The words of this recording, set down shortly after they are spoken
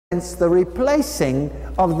the replacing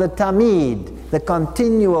of the tamid, the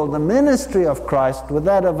continual, the ministry of Christ, with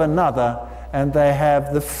that of another, and they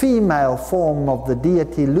have the female form of the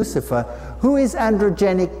deity Lucifer, who is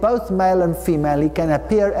androgenic, both male and female. He can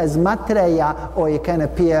appear as Maitreya or he can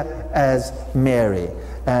appear as Mary.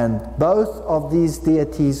 And both of these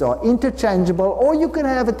deities are interchangeable, or you can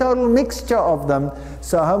have a total mixture of them.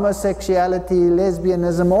 So homosexuality,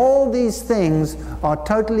 lesbianism, all these things are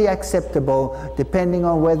totally acceptable depending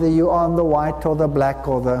on whether you are on the white or the black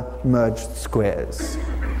or the merged squares.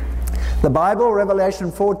 The Bible,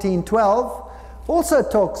 Revelation 14:12, also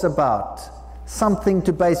talks about something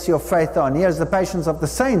to base your faith on. Here's the patience of the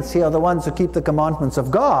saints. Here are the ones who keep the commandments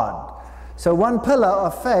of God. So one pillar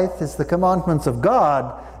of faith is the commandments of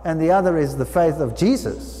God, and the other is the faith of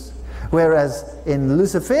Jesus. Whereas in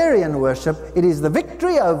Luciferian worship, it is the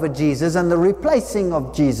victory over Jesus and the replacing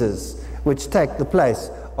of Jesus which take the place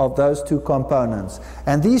of those two components.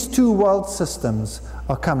 And these two world systems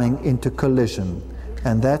are coming into collision.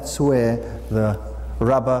 And that's where the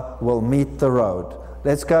rubber will meet the road.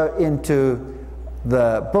 Let's go into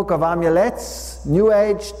the book of amulets. New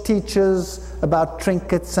Age teaches about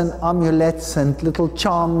trinkets and amulets and little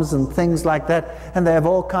charms and things like that. And they have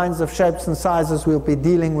all kinds of shapes and sizes. We'll be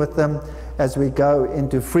dealing with them as we go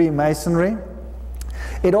into Freemasonry.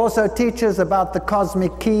 It also teaches about the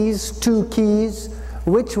cosmic keys, 2 keys,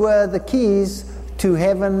 which were the keys to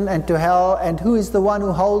heaven and to hell, and who is the one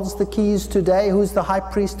who holds the keys today? Who's the high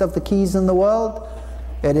priest of the keys in the world?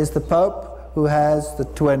 It is the Pope, who has the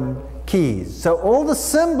twin keys. So all the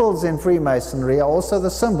symbols in Freemasonry are also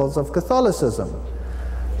the symbols of Catholicism.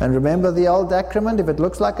 And remember the old acronym: if it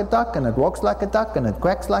looks like a duck and it walks like a duck and it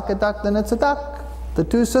quacks like a duck, then it's a duck. The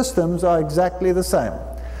two systems are exactly the same.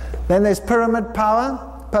 Then there's pyramid power.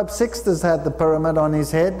 Pope Sixtus had the pyramid on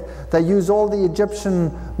his head. They use all the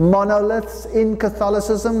Egyptian monoliths in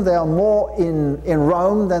Catholicism. There are more in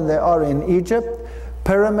Rome than there are in Egypt.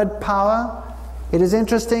 Pyramid power. It is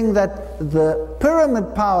interesting that the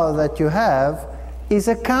pyramid power that you have is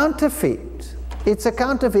a counterfeit. It's a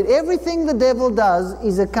counterfeit. Everything the devil does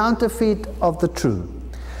is a counterfeit of the true.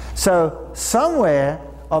 So somewhere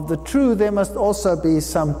of the true there must also be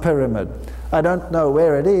some pyramid. I don't know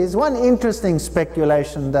where it is. One interesting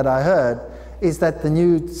speculation that I heard is that the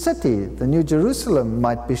new city, the New Jerusalem,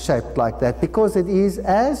 might be shaped like that, because it is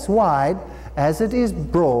as wide as it is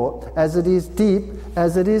broad, as it is deep,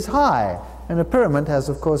 as it is high. And a pyramid has,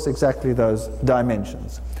 of course, exactly those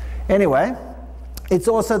dimensions. Anyway, it's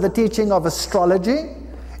also the teaching of astrology.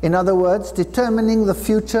 In other words, determining the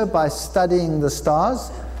future by studying the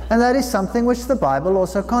stars. And that is something which the Bible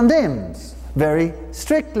also condemns, very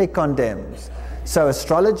strictly condemns. So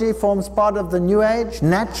astrology forms part of the New Age.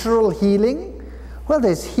 Natural healing. Well,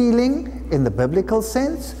 there's healing in the biblical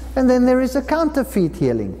sense, and then there is a counterfeit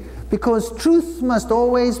healing, because truth must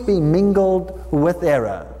always be mingled with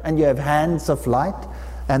error. And you have hands of light,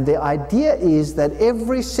 and the idea is that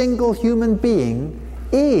every single human being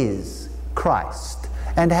is Christ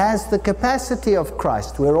and has the capacity of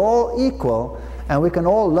Christ. We're all equal, and we can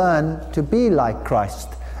all learn to be like Christ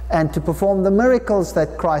and to perform the miracles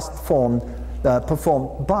that Christ performed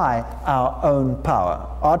by our own power.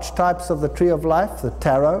 Archetypes of the Tree of Life, the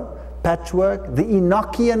Tarot, Patchwork, the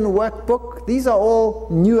Enochian Workbook, these are all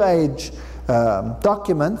New Age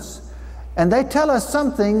documents, and they tell us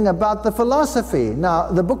something about the philosophy. Now,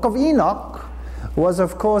 the book of Enoch was,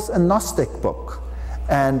 of course, a Gnostic book,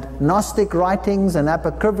 and Gnostic writings and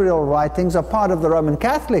apocryphal writings are part of the Roman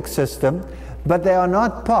Catholic system, but they are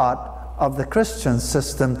not part of the Christian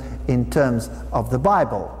system in terms of the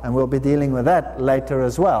Bible, and we'll be dealing with that later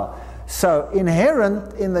as well. So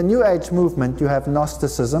inherent in the New Age movement you have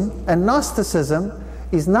Gnosticism, and Gnosticism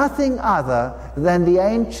is nothing other than the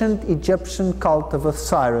ancient Egyptian cult of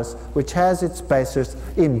Osiris, which has its basis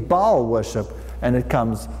in Baal worship, and it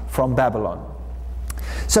comes from Babylon.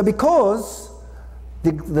 So because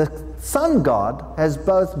the sun god has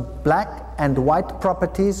both black and white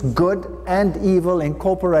properties, good and evil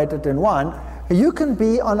incorporated in one, you can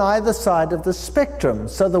be on either side of the spectrum.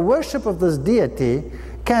 So the worship of this deity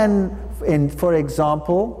can, for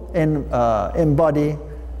example, embody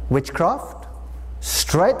witchcraft,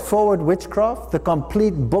 straightforward witchcraft, the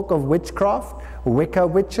complete book of witchcraft, Wicca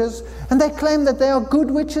witches, and they claim that they are good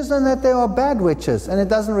witches and that they are bad witches, and it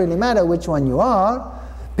doesn't really matter which one you are,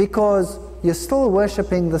 because you're still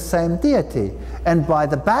worshipping the same deity, and by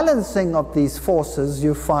the balancing of these forces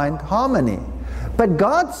you find harmony. But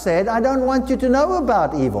God said, I don't want you to know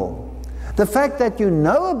about evil. The fact that you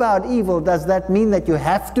know about evil, does that mean that you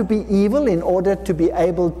have to be evil in order to be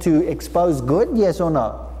able to expose good? Yes or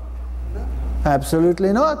no?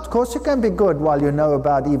 Absolutely not. Of course you can be good while you know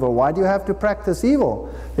about evil. Why do you have to practice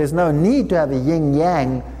evil? There's no need to have a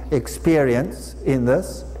yin-yang experience in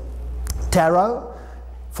this. Tarot,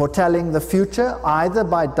 foretelling the future, either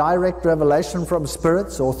by direct revelation from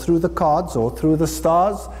spirits or through the cards or through the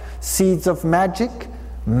stars. Seeds of magic.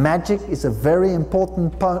 Magic is a very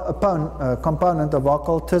important component of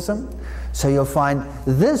occultism. So you'll find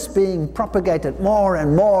this being propagated more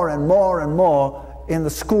and more and more and more in the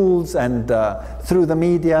schools and through the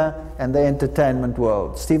media and the entertainment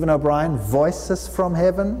world. Stephen O'Brien, voices from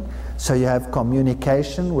heaven. So you have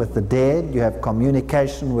communication with the dead, you have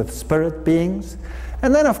communication with spirit beings.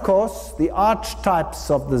 And then, of course, the archetypes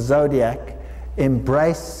of the zodiac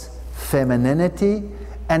embrace femininity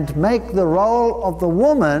and make the role of the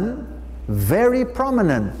woman very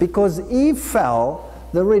prominent. Because Eve fell,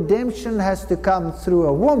 the redemption has to come through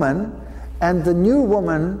a woman, and the new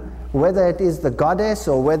woman, whether it is the goddess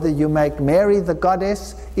or whether you make Mary the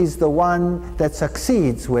goddess, is the one that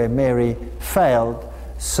succeeds where Mary failed.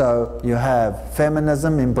 So you have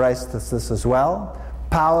feminism embraced this as well.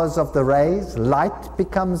 Powers of the rays, light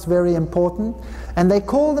becomes very important. And they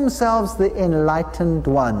call themselves the enlightened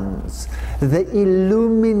ones, the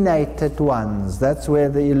illuminated ones. That's where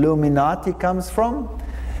the Illuminati comes from.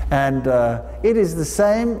 And it is the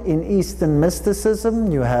same in Eastern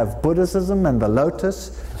mysticism. You have Buddhism and the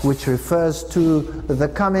lotus, which refers to the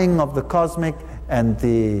coming of the cosmic and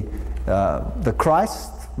the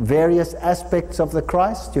Christ, various aspects of the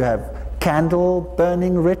Christ. You have candle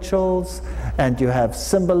burning rituals, and you have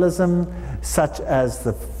symbolism such as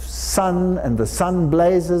the sun and the sun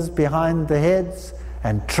blazes behind the heads,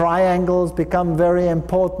 and triangles become very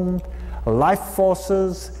important, life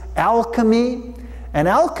forces, alchemy. And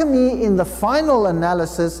alchemy, in the final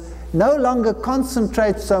analysis, no longer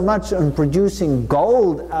concentrates so much on producing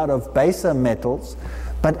gold out of baser metals,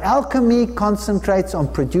 but alchemy concentrates on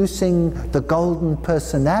producing the golden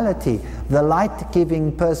personality, the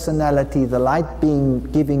light-giving personality, the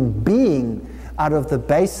light-giving being out of the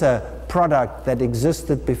baser product that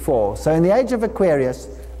existed before. So in the age of Aquarius,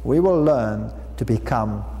 we will learn to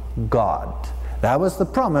become God. That was the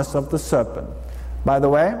promise of the serpent. By the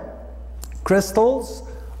way, crystals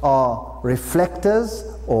are reflectors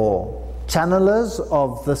or channelers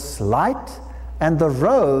of this light, and the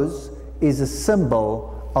rose is a symbol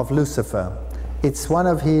of Lucifer. It's one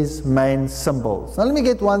of his main symbols. Now let me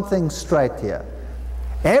get one thing straight here.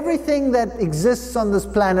 Everything that exists on this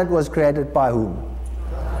planet was created by whom?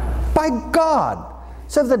 By God.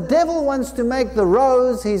 So if the devil wants to make the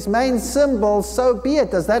rose his main symbol, so be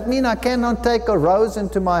it. Does that mean I cannot take a rose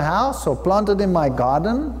into my house or plant it in my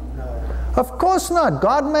garden? Of course not.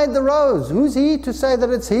 God made the rose. Who's he to say that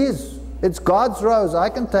it's his? It's God's rose. I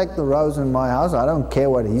can take the rose in my house. I don't care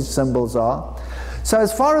what his symbols are. So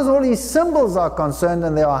as far as all these symbols are concerned,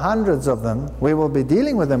 and there are hundreds of them, we will be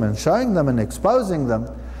dealing with them and showing them and exposing them.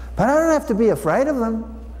 But I don't have to be afraid of them.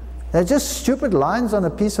 They're just stupid lines on a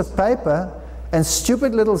piece of paper and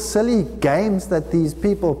stupid little silly games that these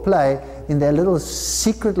people play in their little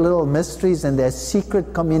secret little mysteries and their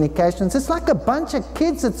secret communications. It's like a bunch of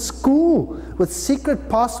kids at school with secret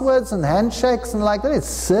passwords and handshakes and like that. It's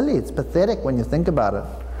silly. It's pathetic when you think about it.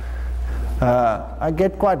 I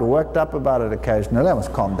get quite worked up about it occasionally. I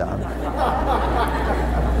must calm down.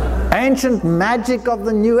 Ancient magic of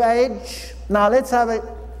the New Age. Now let's have a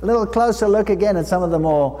little closer look again at some of the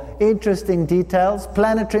more interesting details.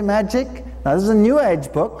 Planetary magic. Now this is a New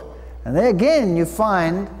Age book, and there again you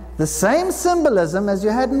find the same symbolism as you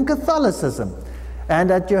had in Catholicism and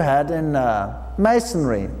that you had in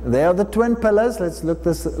Masonry. There are the twin pillars. Let's look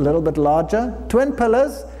this a little bit larger. Twin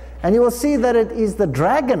pillars, and you will see that it is the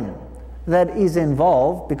dragon that is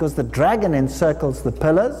involved, because the dragon encircles the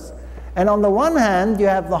pillars. And on the one hand you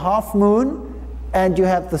have the half moon, and you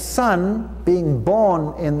have the sun being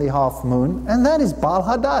born in the half moon, and that is Baal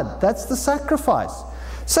Hadad. That's the sacrifice.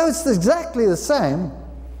 So it's exactly the same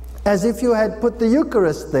as if you had put the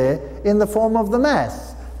Eucharist there in the form of the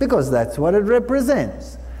Mass, because that's what it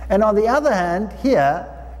represents. And on the other hand, here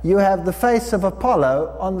you have the face of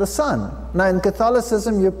Apollo on the sun. Now in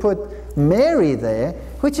Catholicism you put Mary there,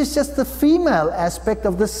 which is just the female aspect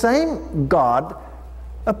of the same god,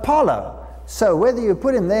 Apollo. So whether you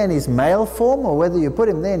put him there in his male form or whether you put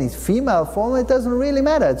him there in his female form, it doesn't really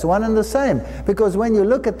matter. It's one and the same. Because when you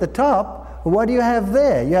look at the top, what do you have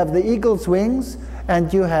there? You have the eagle's wings,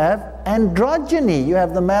 and you have androgyny. You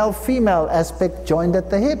have the male-female aspect joined at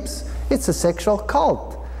the hips. It's a sexual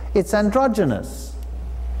cult. It's androgynous.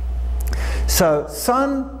 So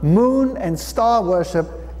sun, moon, and star worship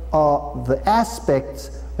are the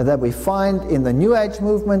aspects that we find in the New Age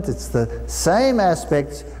movement. It's the same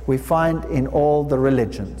aspects we find in all the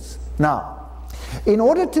religions. Now, in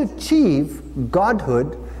order to achieve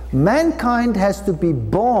godhood, mankind has to be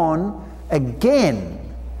born again.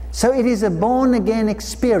 So it is a born-again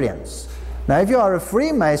experience. Now, if you are a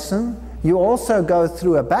Freemason, you also go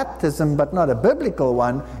through a baptism, but not a biblical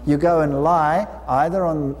one. You go and lie either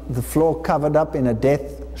on the floor covered up in a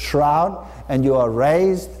death shroud, and you are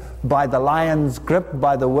raised by the lion's grip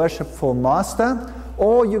by the worshipful master,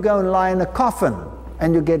 or you go and lie in a coffin,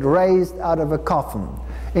 and you get raised out of a coffin.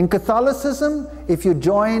 In Catholicism, if you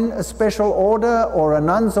join a special order or a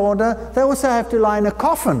nun's order, they also have to lie in a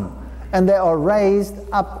coffin, and they are raised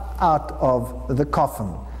up out of the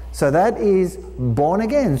coffin. So that is born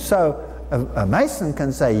again. So a Mason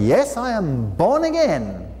can say, yes, I am born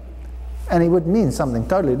again. And it would mean something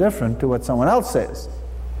totally different to what someone else says.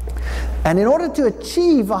 And in order to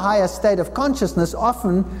achieve a higher state of consciousness,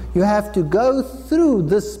 often you have to go through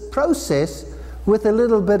this process with a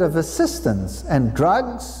little bit of assistance, and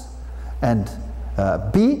drugs and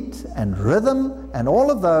beat and rhythm, and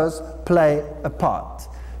all of those play a part.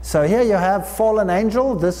 So here you have Fallen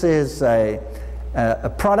Angel. This is a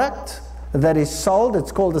product that is sold.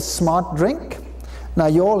 It's called a smart drink. Now,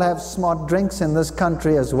 you all have smart drinks in this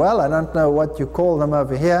country as well. I don't know what you call them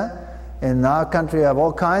over here. In our country, we have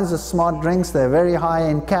all kinds of smart drinks. They're very high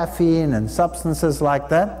in caffeine and substances like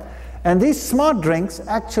that. And these smart drinks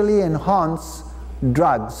actually enhance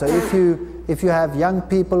drugs. So if you have young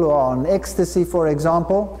people who are on ecstasy, for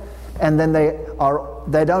example, and then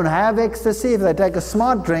they don't have ecstasy, if they take a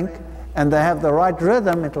smart drink and they have the right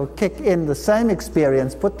rhythm, it'll kick in the same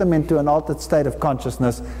experience, put them into an altered state of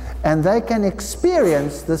consciousness, and they can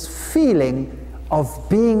experience this feeling of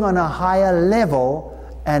being on a higher level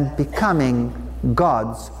and becoming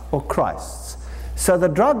gods or Christs. So the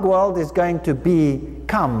drug world is going to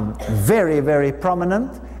become very, very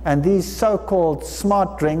prominent, and these so-called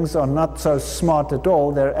smart drinks are not so smart at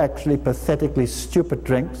all. They're actually pathetically stupid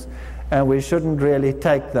drinks, and we shouldn't really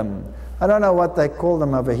take them. I don't know what they call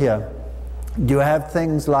them over here. Do you have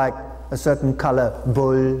things like a certain color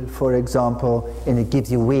bull, for example, and it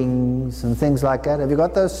gives you wings and things like that? Have you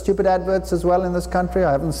got those stupid adverts as well in this country?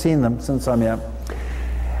 I haven't seen them since I'm here.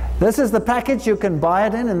 This is the package you can buy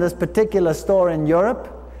it in this particular store in Europe,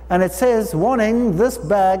 and it says, warning, this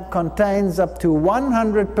bag contains up to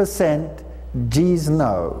 100% G's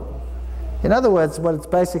no. In other words, what it's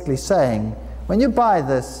basically saying, when you buy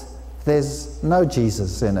this, there's no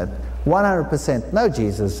Jesus in it. 100% no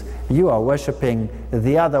Jesus. You are worshipping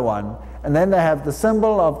the other one. And then they have the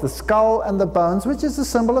symbol of the skull and the bones, which is the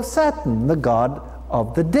symbol of Satan, the god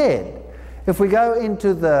of the dead. If we go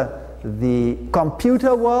into the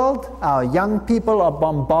computer world, our young people are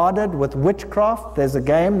bombarded with witchcraft. There's a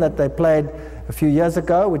game that they played a few years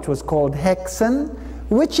ago which was called Hexen,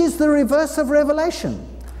 which is the reverse of Revelation,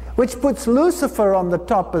 which puts Lucifer on the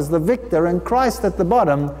top as the victor and Christ at the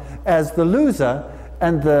bottom as the loser.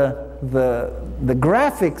 And the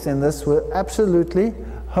graphics in this were absolutely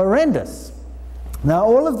horrendous. Now,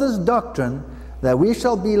 all of this doctrine that we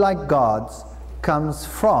shall be like gods comes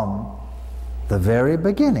from the very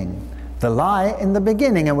beginning. The lie in the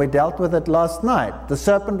beginning, and we dealt with it last night. The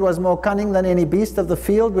serpent was more cunning than any beast of the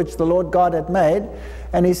field which the Lord God had made.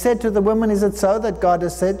 And he said to the woman, is it so that God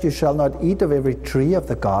has said, you shall not eat of every tree of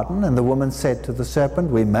the garden? And the woman said to the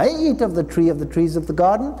serpent, we may eat of the trees of the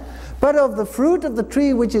garden, but of the fruit of the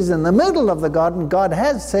tree which is in the middle of the garden, God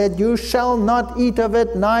has said, you shall not eat of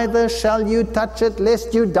it, neither shall you touch it,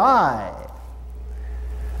 lest you die.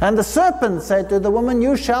 And the serpent said to the woman,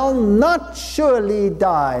 you shall not surely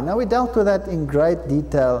die. Now, we dealt with that in great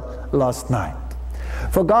detail last night.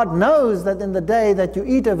 For God knows that in the day that you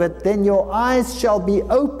eat of it, then your eyes shall be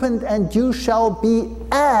opened, and you shall be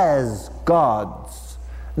as gods,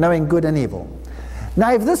 knowing good and evil.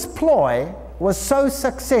 Now, if this ploy was so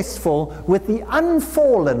successful with the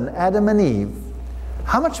unfallen Adam and Eve,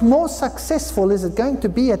 how much more successful is it going to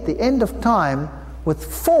be at the end of time with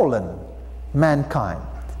fallen mankind?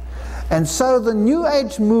 And so the New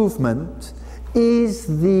Age movement is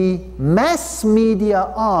the mass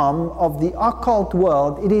media arm of the occult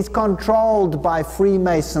world. It is controlled by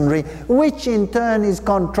Freemasonry, which in turn is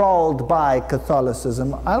controlled by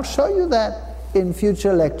Catholicism. I'll show you that in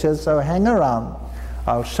future lectures, so hang around.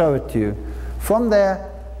 I'll show it to you from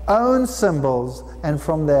their own symbols and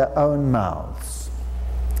from their own mouths.